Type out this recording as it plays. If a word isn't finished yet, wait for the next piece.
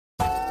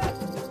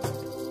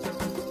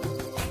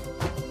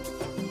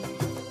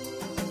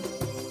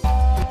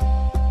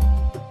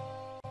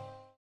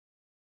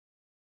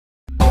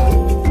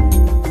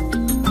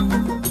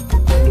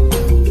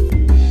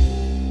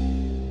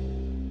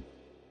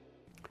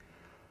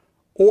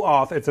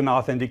OAuth, it's an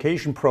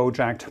authentication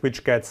project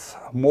which gets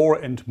more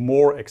and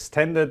more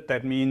extended.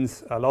 That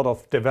means a lot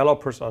of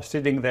developers are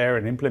sitting there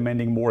and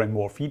implementing more and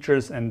more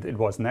features, and it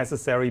was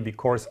necessary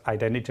because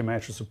Identity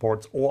Manager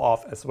supports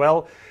OAuth as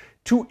well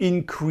to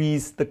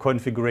increase the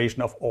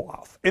configuration of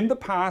OAuth. In the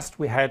past,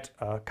 we had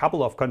a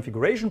couple of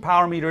configuration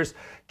parameters,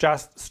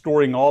 just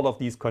storing all of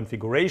these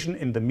configuration.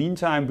 In the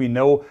meantime, we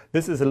know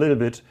this is a little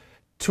bit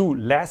too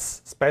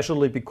less,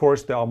 especially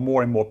because there are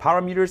more and more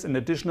parameters, and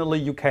additionally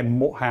you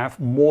can have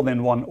more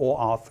than one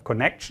OAuth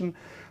connection.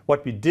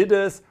 What we did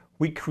is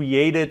we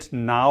created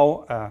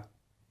now a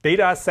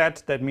data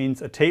set, that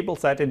means a table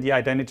set in the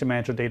Identity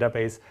Manager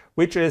database,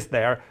 which is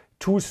there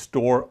to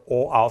store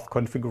OAuth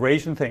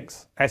configuration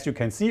things. As you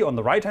can see on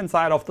the right hand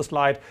side of the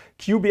slide,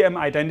 QBM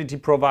Identity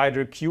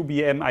Provider,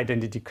 QBM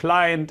Identity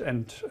Client,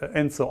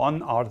 and so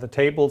on are the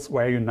tables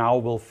where you now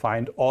will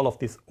find all of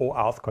this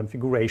OAuth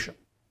configuration.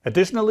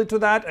 Additionally to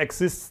that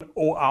exists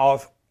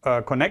OAuth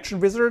connection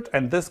wizard,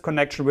 and this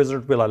connection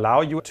wizard will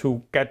allow you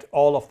to get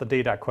all of the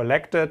data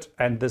collected,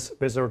 and this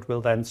wizard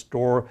will then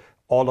store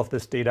all of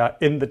this data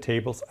in the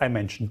tables I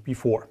mentioned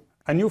before.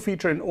 A new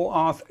feature in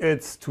OAuth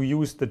is to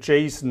use the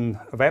JSON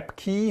web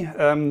key.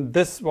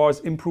 This was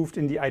improved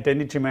in the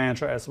Identity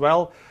Manager as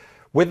well.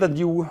 With the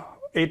new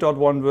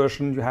 8.1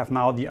 version, you have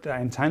now the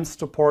enhanced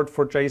support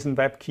for JSON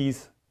web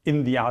keys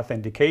in the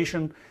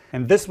authentication,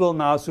 and this will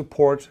now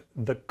support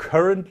the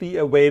currently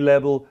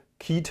available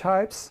key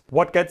types.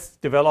 What gets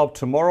developed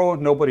tomorrow,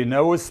 nobody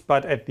knows,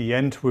 but at the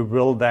end we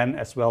will then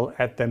as well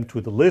add them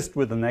to the list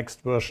with the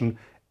next version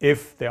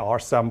if there are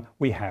some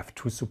we have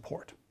to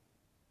support.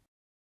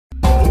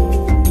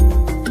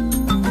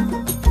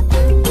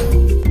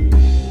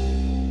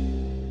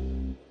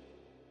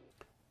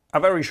 A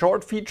very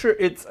short feature,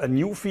 it's a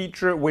new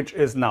feature which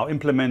is now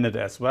implemented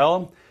as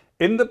well.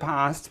 In the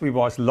past, we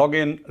was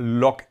login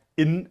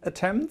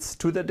attempts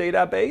to the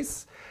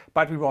database,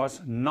 but we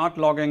was not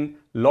logging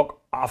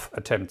logoff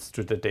attempts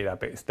to the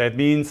database. That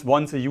means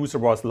once a user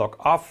was logged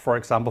off, for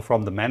example,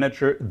 from the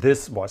manager,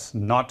 this was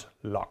not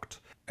logged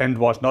and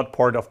was not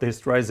part of the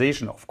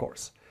historization, of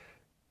course.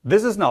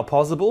 This is now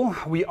possible.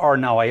 We are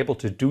now able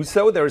to do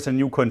so. There is a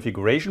new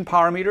configuration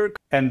parameter,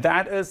 and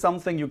that is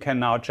something you can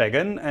now check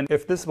in. And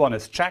if this one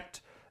is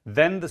checked,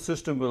 then the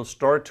system will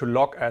start to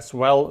log as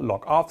well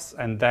logoffs,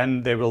 and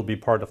then they will be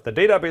part of the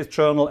database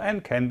journal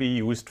and can be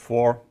used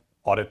for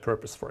audit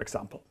purpose, for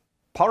example.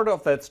 Part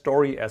of that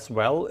story as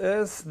well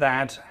is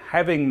that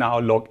having now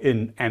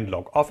login and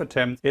logoff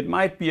attempts, it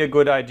might be a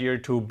good idea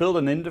to build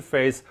an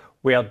interface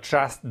where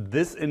just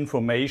this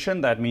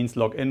information, that means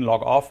login,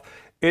 logoff,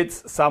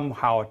 it's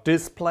somehow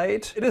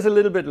displayed. It is a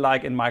little bit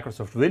like in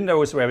Microsoft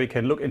Windows, where we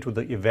can look into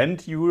the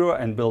event viewer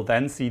and will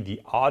then see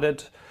the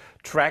audit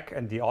track,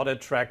 and the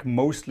audit track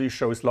mostly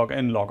shows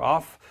login,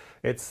 logoff.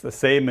 It's the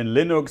same in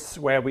Linux,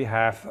 where we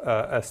have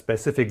a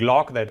specific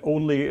log that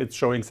only it's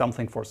showing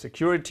something for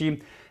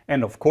security.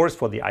 And of course,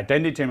 for the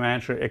Identity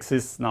Manager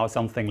exists now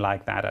something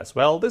like that as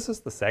well. This is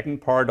the second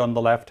part on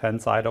the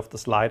left-hand side of the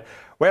slide,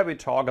 where we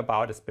talk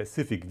about a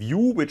specific view,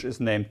 which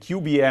is named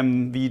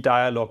QBM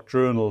vDialog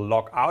Journal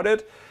Log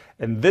Audit.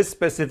 And this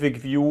specific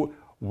view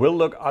will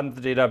look on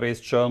the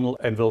database journal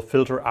and will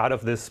filter out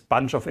of this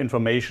bunch of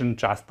information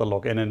just the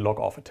login and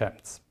logoff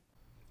attempts.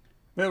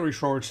 Very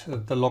short,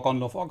 the log-on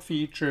log-off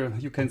feature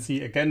you can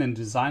see again in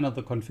Designer,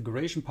 the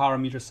configuration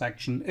parameter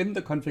section. In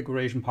the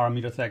configuration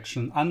parameter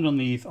section,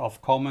 underneath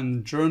of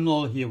common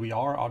journal, here we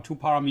are, our two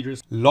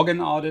parameters, login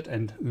audit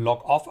and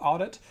log-off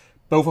audit.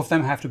 Both of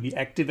them have to be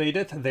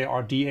activated. They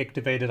are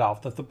deactivated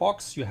out of the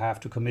box. You have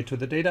to commit to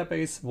the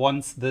database.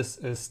 Once this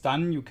is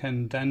done, you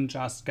can then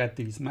just get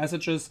these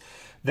messages.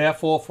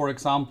 Therefore, for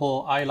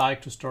example, I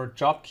like to start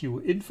job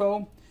queue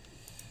info.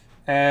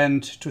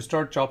 And to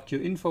start job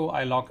queue info,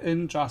 I log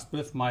in just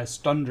with my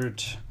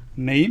standard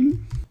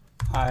name.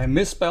 I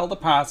misspell the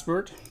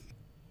password.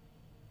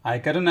 I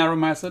get an error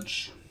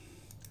message.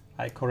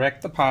 I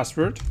correct the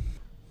password.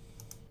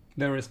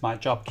 There is my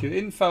job queue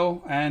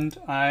info, and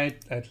I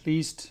at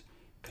least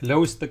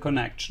close the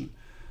connection.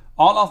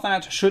 All of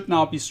that should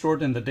now be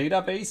stored in the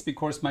database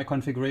because my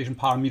configuration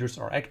parameters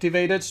are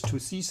activated. To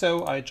see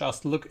so, I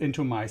just look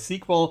into my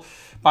SQL.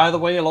 By the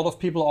way, a lot of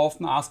people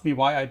often ask me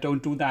why I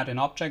don't do that in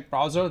Object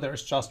Browser.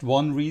 There's just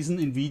one reason.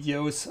 In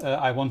videos,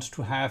 I want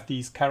to have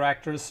these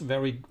characters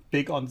very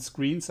big on the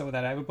screen so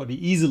that everybody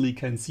easily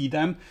can see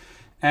them.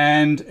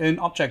 And in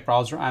Object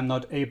Browser, I'm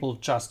not able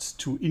just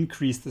to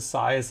increase the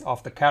size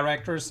of the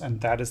characters, and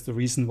that is the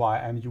reason why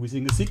I'm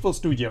using a SQL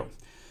Studio.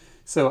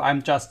 So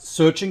I'm just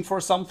searching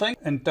for something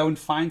and don't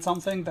find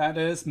something. That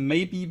is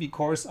maybe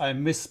because I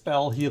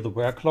misspell here the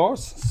where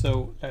clause.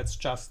 So let's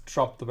just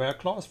drop the where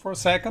clause for a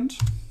second.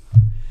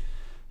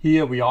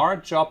 Here we are,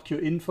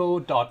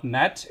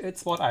 jobqueueinfo.net.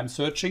 It's what I'm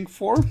searching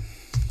for.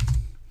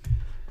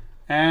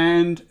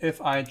 And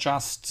if I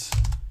just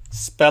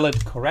spell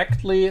it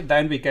correctly,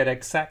 then we get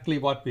exactly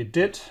what we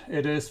did.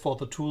 It is for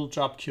the tool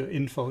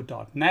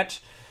jobqueueinfo.net.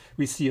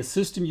 We see a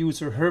system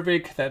user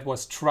Herwig that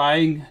was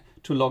trying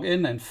to log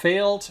in and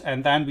failed,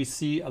 and then we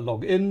see a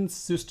login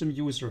system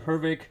user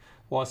Herwig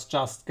was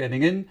just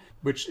getting in,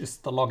 which is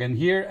the login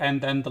here,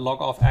 and then the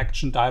logoff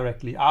action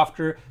directly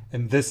after.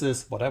 And this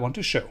is what I want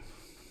to show.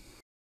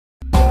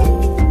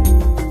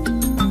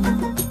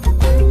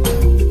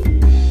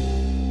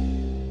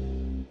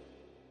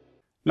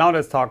 Now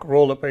let's talk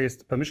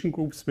role-based permission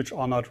groups, which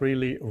are not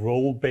really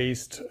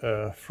role-based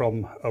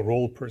from a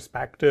role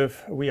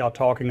perspective. We are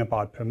talking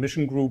about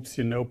permission groups.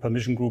 You know,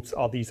 permission groups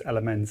are these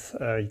elements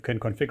you can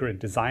configure in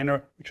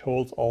Designer, which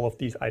holds all of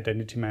these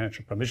identity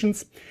manager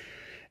permissions.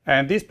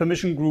 And these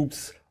permission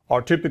groups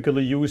are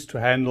typically used to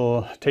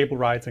handle table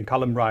rights and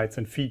column rights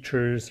and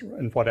features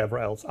and whatever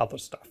else other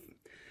stuff.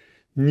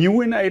 New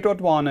in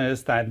 8.1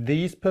 is that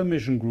these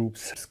permission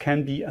groups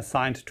can be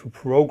assigned to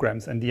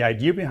programs, and the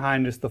idea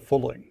behind is the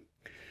following.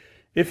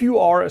 If you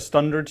are a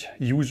standard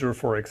user,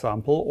 for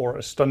example, or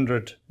a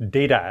standard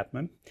data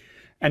admin,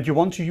 and you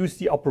want to use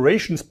the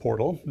operations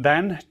portal,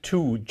 then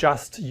to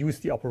just use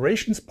the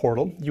operations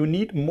portal, you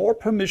need more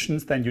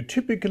permissions than you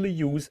typically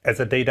use as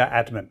a data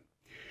admin.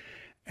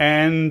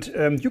 And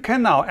you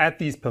can now add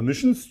these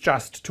permissions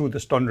just to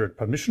the standard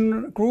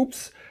permission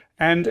groups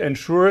and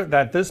ensure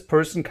that this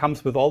person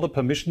comes with all the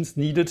permissions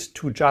needed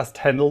to just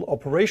handle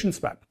operations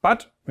web.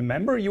 But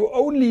remember, you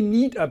only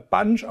need a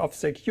bunch of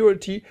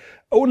security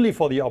only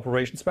for the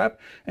operations web,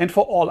 and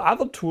for all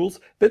other tools,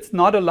 that's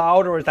not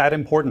allowed or that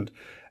important.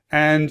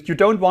 And you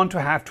don't want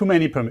to have too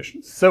many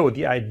permissions. So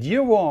the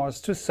idea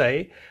was to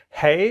say,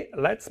 hey,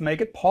 let's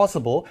make it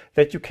possible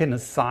that you can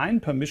assign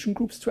permission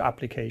groups to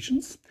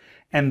applications.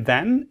 And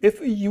then if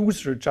a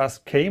user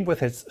just came with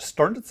his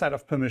standard set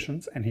of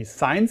permissions and he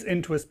signs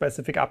into a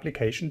specific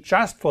application,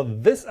 just for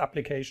this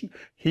application,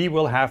 he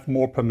will have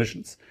more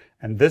permissions.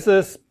 And this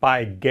is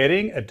by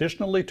getting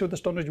additionally to the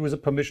standard user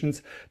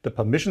permissions, the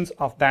permissions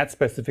of that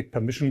specific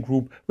permission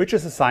group, which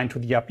is assigned to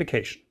the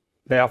application.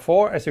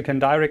 Therefore, as you can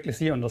directly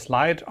see on the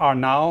slide, are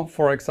now,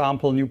 for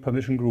example, new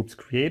permission groups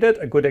created.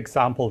 A good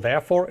example,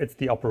 therefore, it's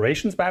the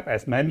operations web,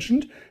 as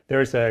mentioned.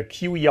 There's a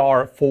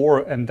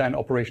QER4 and then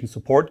operations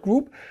support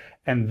group.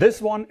 And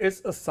this one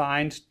is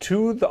assigned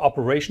to the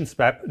operations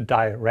web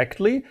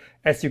directly.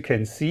 As you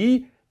can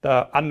see,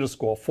 the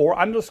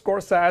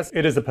 _4_ says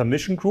it is a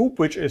permission group,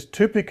 which is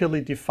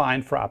typically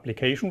defined for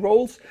application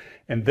roles.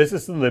 And this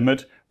is the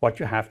limit,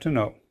 what you have to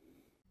know.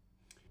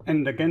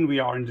 And again, we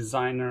are in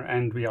Designer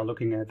and we are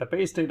looking at the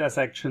base data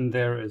section.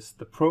 There is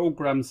the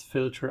programs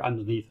filter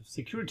underneath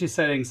security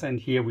settings. And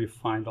here we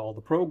find all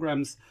the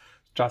programs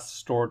just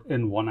stored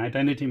in one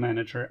identity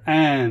manager.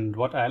 And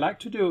what I like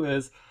to do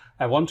is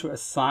I want to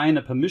assign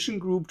a permission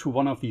group to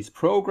one of these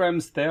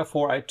programs.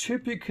 Therefore, I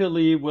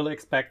typically will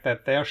expect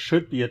that there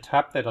should be a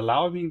tab that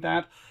allows me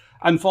that.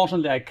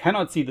 Unfortunately, I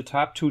cannot see the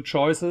tab 2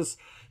 choices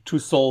to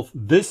solve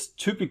this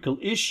typical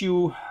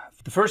issue.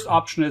 The first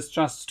option is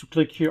just to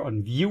click here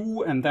on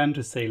View and then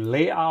to say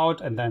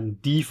Layout and then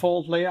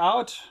Default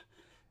Layout.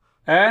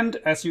 And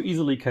as you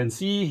easily can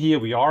see, here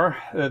we are.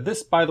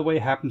 This, by the way,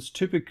 happens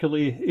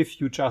typically if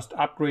you just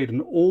upgrade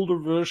an older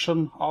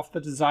version of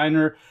the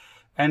Designer.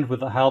 And with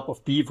the help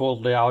of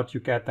default layout,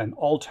 you get then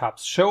all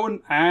tabs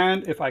shown.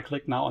 And if I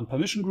click now on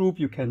permission group,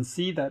 you can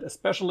see that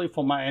especially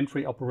for my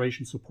entry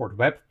operation support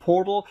web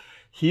portal,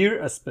 here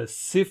a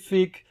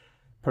specific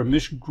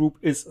permission group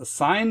is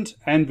assigned.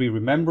 And we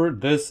remember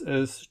this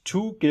is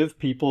to give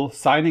people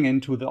signing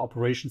into the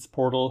operations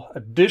portal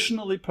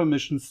additionally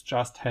permissions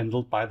just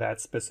handled by that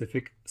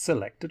specific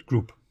selected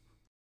group.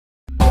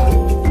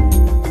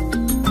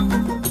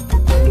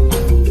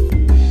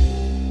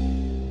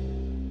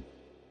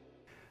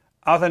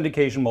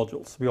 Authentication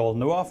modules. We all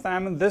know of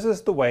them. This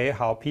is the way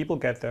how people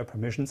get their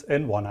permissions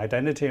in one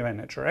identity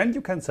manager, and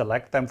you can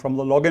select them from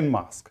the login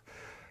mask.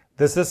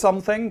 This is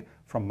something,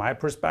 from my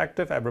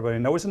perspective, everybody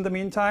knows in the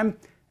meantime,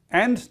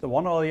 and the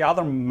one or the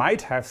other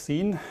might have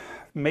seen,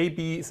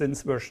 maybe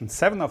since version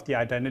 7 of the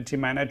identity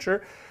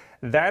manager,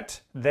 that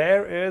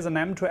there is an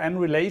M2N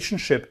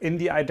relationship in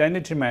the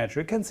identity manager.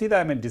 You can see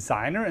them in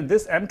Designer, and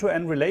this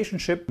M2N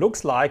relationship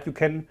looks like you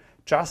can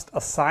just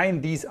assign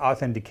these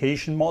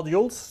authentication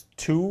modules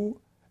to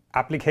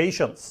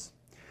applications.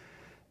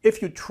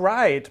 If you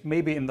tried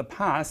maybe in the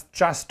past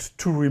just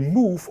to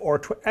remove or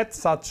to add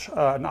such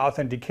an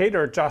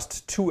authenticator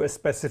just to a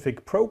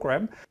specific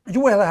program, you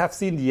will have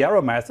seen the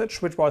error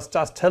message, which was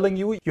just telling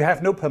you you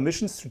have no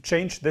permissions to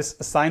change this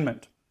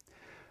assignment.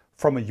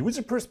 From a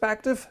user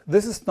perspective,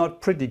 this is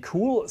not pretty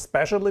cool,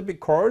 especially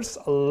because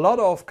a lot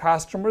of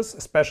customers,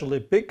 especially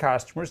big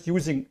customers,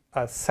 using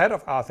a set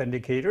of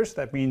authenticators,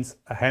 that means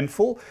a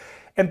handful,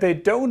 and they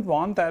don't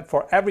want that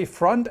for every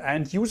front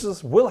end.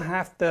 Users will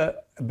have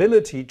the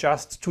ability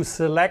just to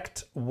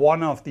select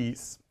one of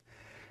these.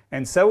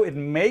 And so it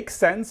makes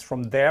sense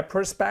from their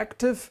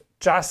perspective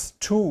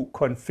just to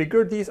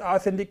configure these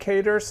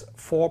authenticators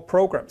for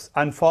programs.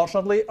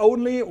 Unfortunately,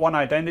 only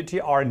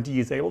OneIdentity R&D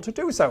is able to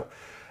do so.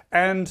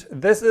 And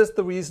this is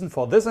the reason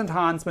for this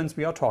enhancements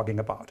we are talking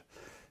about.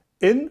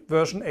 In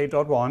version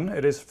 8.1,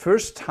 it is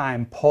first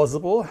time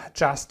possible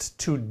just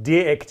to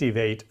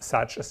deactivate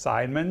such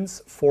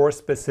assignments for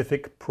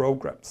specific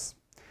programs.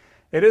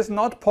 It is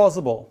not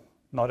possible,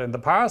 not in the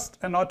past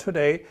and not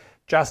today,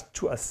 just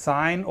to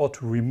assign or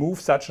to remove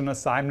such an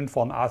assignment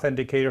for an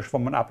authenticator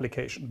from an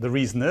application. The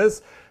reason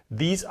is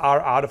these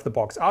are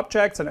out-of-the-box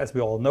objects, and as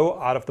we all know,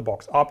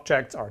 out-of-the-box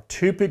objects are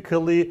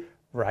typically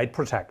write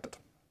protected.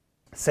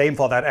 Same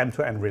for that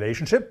end-to-end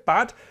relationship,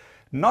 but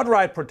not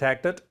write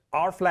protected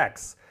are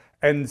flags.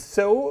 And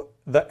so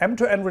the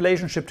end-to-end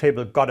relationship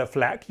table got a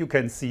flag. You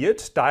can see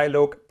it.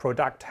 Dialog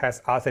product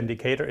has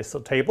authenticator is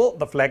the table.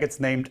 The flag it's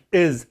named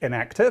is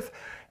inactive.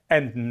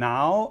 And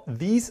now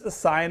these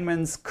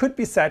assignments could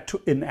be set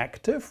to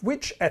inactive,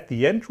 which at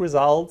the end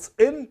results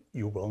in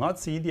you will not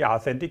see the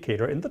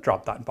authenticator in the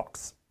drop-down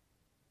box.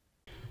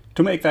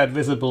 To make that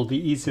visible,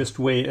 the easiest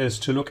way is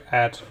to look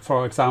at,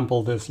 for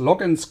example, this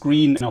login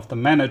screen of the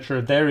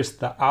manager. There is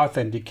the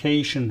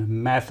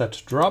authentication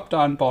method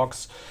drop-down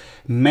box.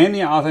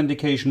 Many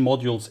authentication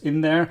modules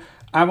in there.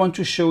 I want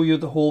to show you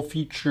the whole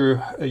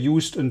feature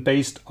used and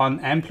based on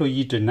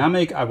employee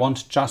dynamic. I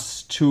want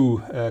just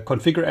to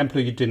configure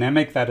employee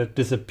dynamic that it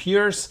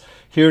disappears.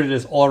 Here it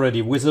is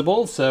already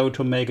visible. So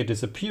to make it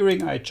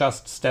disappearing, I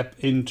just step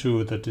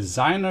into the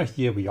designer.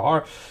 Here we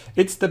are.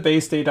 It's the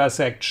base data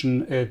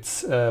section.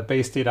 It's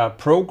base data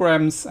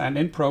programs, and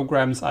in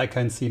programs I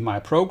can see my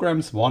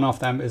programs. One of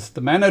them is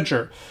the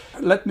manager.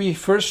 Let me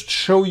first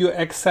show you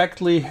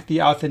exactly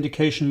the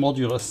authentication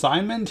module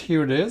assignment.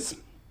 Here it is.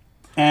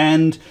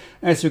 And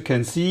as you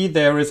can see,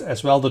 there is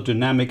as well the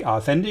dynamic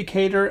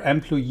authenticator,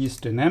 employees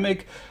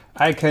dynamic.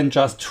 I can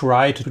just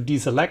try to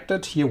deselect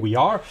it. Here we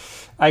are.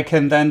 I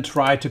can then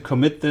try to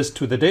commit this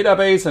to the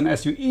database. And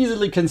as you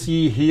easily can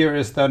see, here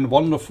is then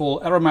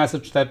wonderful error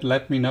message that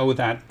let me know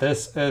that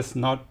this is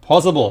not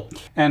possible.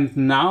 And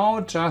now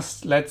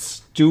just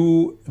let's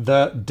do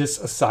the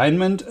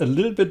disassignment a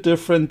little bit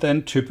different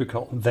than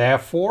typical.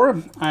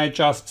 Therefore, I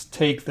just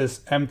take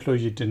this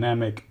employee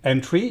dynamic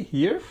entry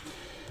here.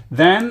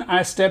 Then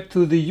I step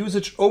to the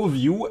usage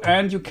overview,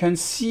 and you can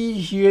see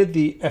here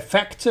the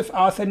effective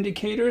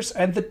authenticators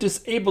and the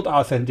disabled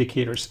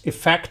authenticators.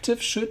 Effective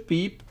should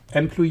be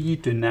employee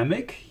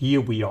dynamic.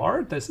 Here we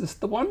are. This is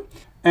the one.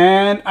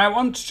 And I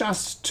want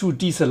just to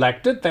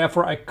deselect it.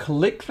 Therefore, I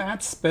click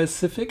that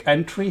specific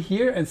entry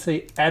here and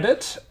say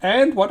edit.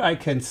 And what I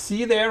can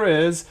see there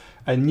is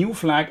a new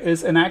flag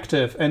is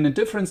inactive. And in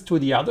difference to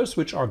the others,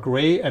 which are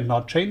gray and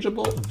not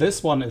changeable,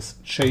 this one is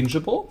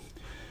changeable.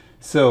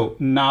 So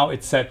now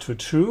it's set to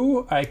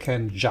true. I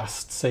can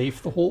just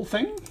save the whole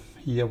thing.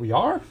 Here we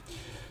are.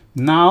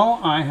 Now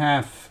I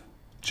have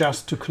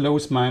just to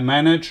close my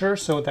manager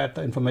so that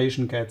the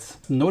information gets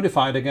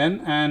notified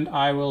again. And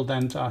I will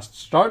then just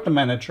start the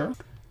manager.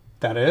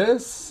 That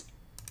is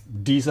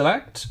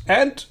deselect.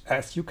 And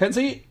as you can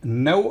see,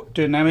 no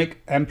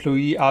dynamic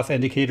employee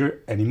authenticator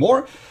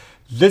anymore.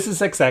 This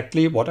is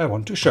exactly what I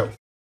want to show.